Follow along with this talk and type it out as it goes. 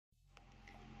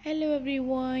Hello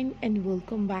everyone and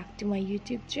welcome back to my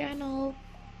YouTube channel.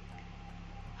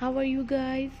 How are you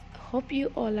guys? Hope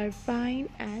you all are fine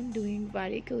and doing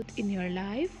very good in your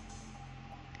life.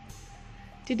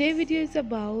 Today video is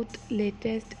about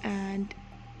latest and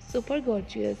super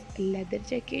gorgeous leather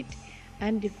jacket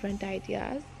and different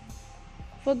ideas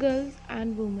for girls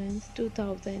and women's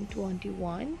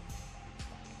 2021.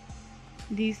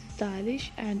 These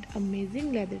stylish and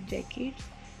amazing leather jackets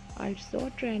are so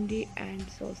trendy and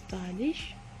so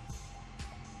stylish.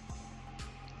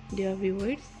 Dear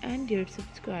viewers and dear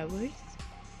subscribers,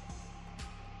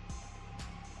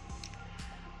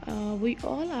 we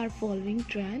all are following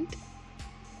trend,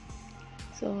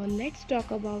 so let's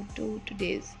talk about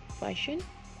today's fashion.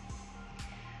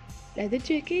 Leather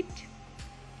jacket,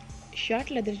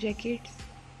 short leather jackets,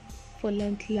 full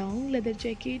length long leather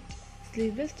jacket,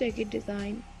 sleeveless jacket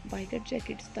design, biker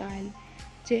jacket style,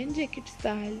 chain jacket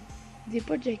style,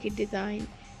 zipper jacket design,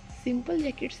 simple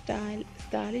jacket style,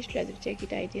 stylish leather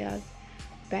jacket ideas,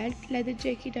 belt leather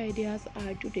jacket ideas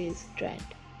are today's trend.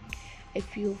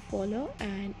 If you follow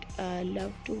and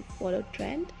love to follow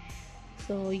trend,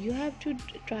 so you have to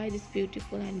try this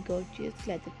beautiful and gorgeous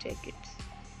leather jackets.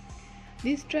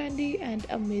 These trendy and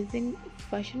amazing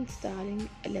fashion styling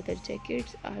leather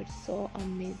jackets are so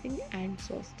amazing and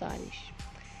so stylish.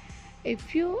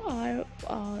 If you are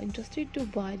interested to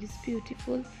buy this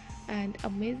beautiful and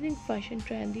amazing fashion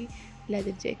trendy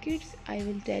leather jackets, I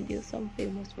will tell you some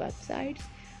famous websites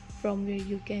from where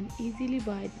you can easily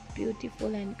buy these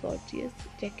beautiful and gorgeous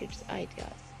jackets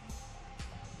ideas.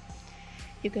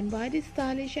 You can buy these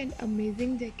stylish and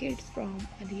amazing jackets from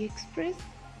AliExpress,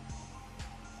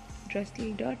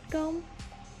 Dressly.com,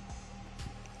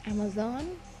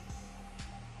 Amazon,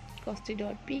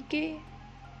 Costi.pk,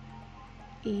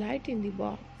 Light in the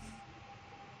Box,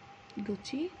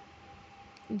 Gucci,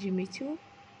 Jimmy Choo,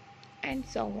 and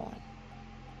so on.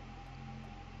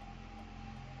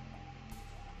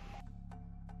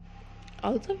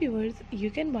 Also viewers, you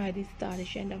can buy these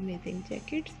stylish and amazing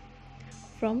jackets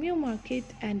from your market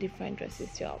and different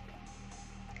dresses shop.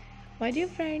 My dear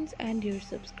friends and dear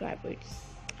subscribers,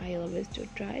 I always do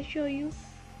try show you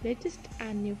latest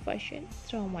and new fashion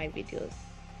through my videos.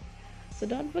 So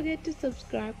don't forget to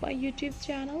subscribe my YouTube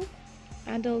channel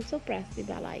and also press the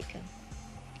bell icon.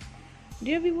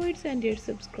 Dear viewers and dear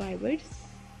subscribers,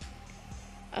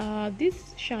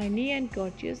 these shiny and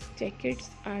gorgeous jackets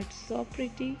are so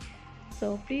pretty,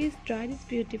 so please try these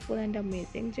beautiful and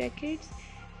amazing jackets.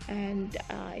 And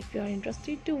if you are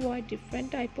interested to watch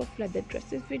different type of leather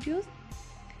dresses videos,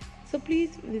 so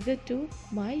please visit to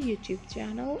my YouTube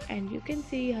channel and you can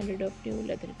see 100 of new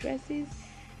leather dresses,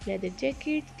 leather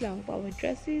jackets, long power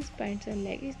dresses, pants and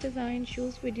leggings design,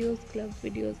 shoes videos, gloves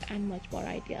videos, and much more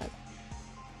ideas.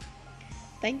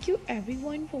 Thank you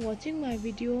everyone for watching my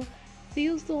video. See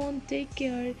you soon, take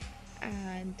care,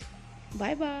 and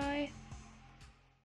bye bye.